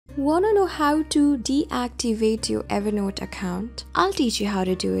Wanna know how to deactivate your Evernote account? I'll teach you how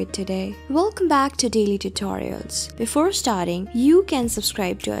to do it today. Welcome back to Daily Tutorials. Before starting, you can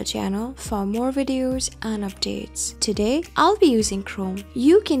subscribe to our channel for more videos and updates. Today, I'll be using Chrome.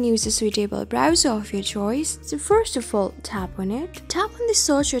 You can use a suitable browser of your choice. So first of all, tap on it. Tap on the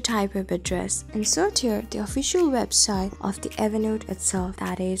search or type web address. Insert here the official website of the Evernote itself,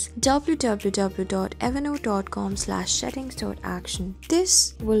 that is www.evernote.com/settings.action.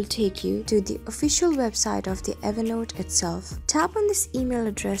 This will take you to the official website of the Evernote itself. Tap on this email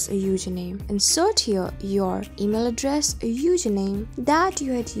address or username. Insert here your email address or username that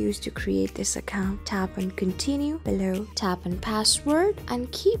you had used to create this account. Tap on continue below. Tap on password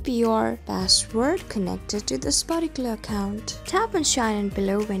and keep your password connected to this particular account. Tap on sign in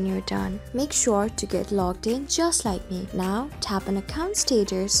below when you're done. Make sure to get logged in just like me. Now tap on account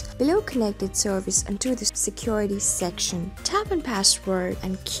status below connected service and to the security section. Tap on password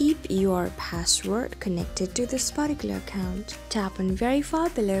and keep your password connected to this particular account. Tap on verify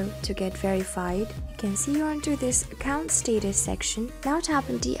below to get verified. You can see you're onto this account status section. Now tap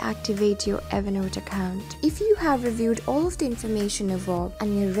on deactivate your Evernote account. If you have reviewed all of the information above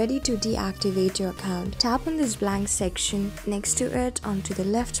and you're ready to deactivate your account, tap on this blank section next to it onto the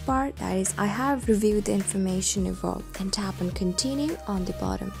left part, that is I have reviewed the information above. Then tap on continue on the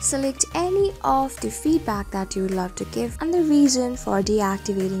bottom. Select any of the feedback that you would love to give and the reason for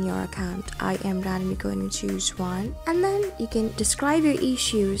deactivating your account. I am randomly going to choose one, and then you can describe your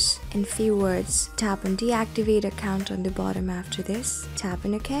issues in few words. Tap on deactivate account on the bottom after this. Tap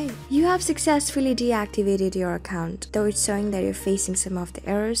on OK. You have successfully deactivated your account, though it's showing that you're facing some of the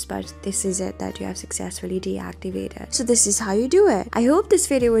errors, but this is it that you have successfully deactivated. So this is how you do it. I hope this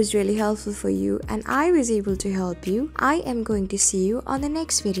video was really helpful for you and I was able to help you. I am going to see you on the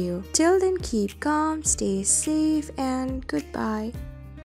next video. Till then, keep calm, stay safe, and goodbye.